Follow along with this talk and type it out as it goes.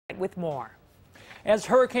with more. As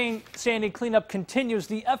Hurricane Sandy cleanup continues,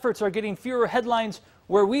 the efforts are getting fewer headlines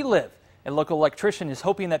where we live. A local electrician is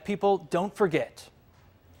hoping that people don't forget.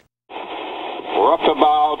 We're up to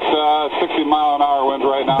about 60-mile-an-hour winds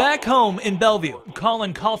right now. Back home in Bellevue,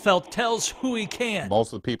 Colin Caulfield tells who he can.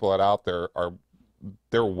 Most of the people that out there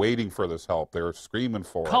they're waiting for this help. They're screaming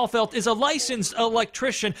for it. Caulfield is a licensed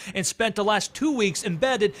electrician and spent the last 2 weeks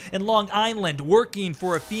embedded in Long Island working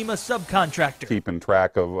for a FEMA subcontractor. Keeping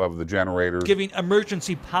track of the generators. Giving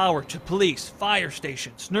emergency power to police, fire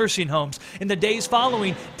stations, nursing homes. In the days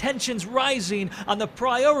following, tensions rising on the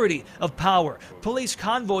priority of power. Police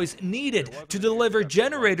convoys needed to deliver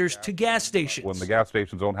generators to gas stations. When the gas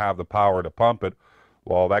stations don't have the power to pump it,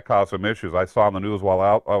 well, that caused some issues. I saw on the news while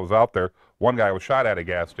I was out there, one guy was shot at a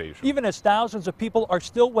gas station. Even as thousands of people are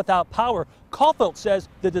still without power, Caulfield says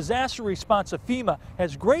the disaster response of FEMA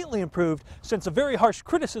has greatly improved since the very harsh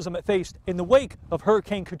criticism it faced in the wake of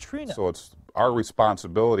Hurricane Katrina. So it's our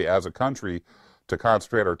responsibility as a country to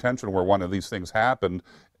concentrate our attention where one of these things happens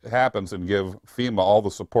and give FEMA all the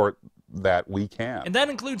support that we can. And that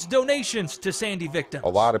includes donations to Sandy victims. A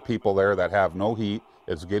lot of people there that have no heat.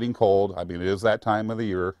 It's getting cold. I mean, it is that time of the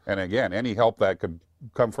year. And again, any help that could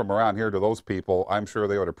come from around here to those people, I'm sure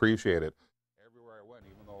they would appreciate it. Everywhere I went,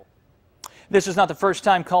 even though... This is not the first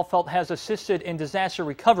time Caulfield has assisted in disaster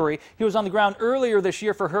recovery. He was on the ground earlier this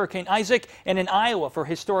year for Hurricane Isaac and in Iowa for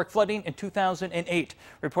historic flooding in 2008.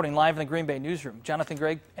 Reporting live in the Green Bay newsroom, Jonathan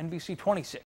Gregg, NBC 26.